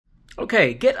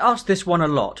Okay, get asked this one a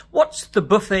lot. What's the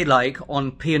buffet like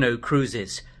on P&O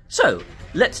cruises? So,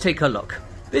 let's take a look.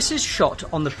 This is shot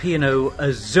on the P&O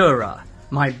Azura.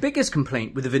 My biggest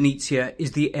complaint with the Venezia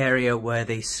is the area where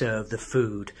they serve the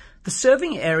food. The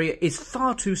serving area is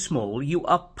far too small. You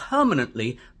are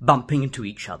permanently bumping into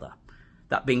each other.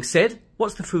 That being said,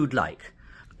 what's the food like?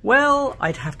 Well,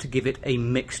 I'd have to give it a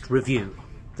mixed review.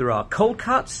 There are cold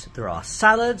cuts, there are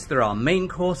salads, there are main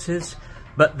courses,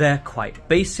 but they're quite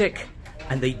basic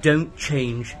and they don't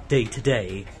change day to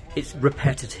day. It's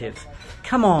repetitive.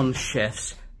 Come on,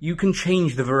 chefs, you can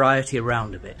change the variety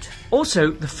around a bit.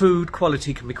 Also, the food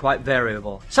quality can be quite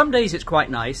variable. Some days it's quite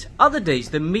nice, other days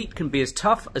the meat can be as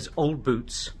tough as old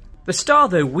boots. The star,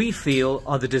 though, we feel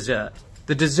are the dessert.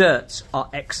 The desserts are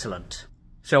excellent.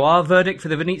 So our verdict for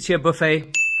the Venezia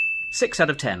buffet, 6 out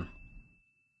of 10.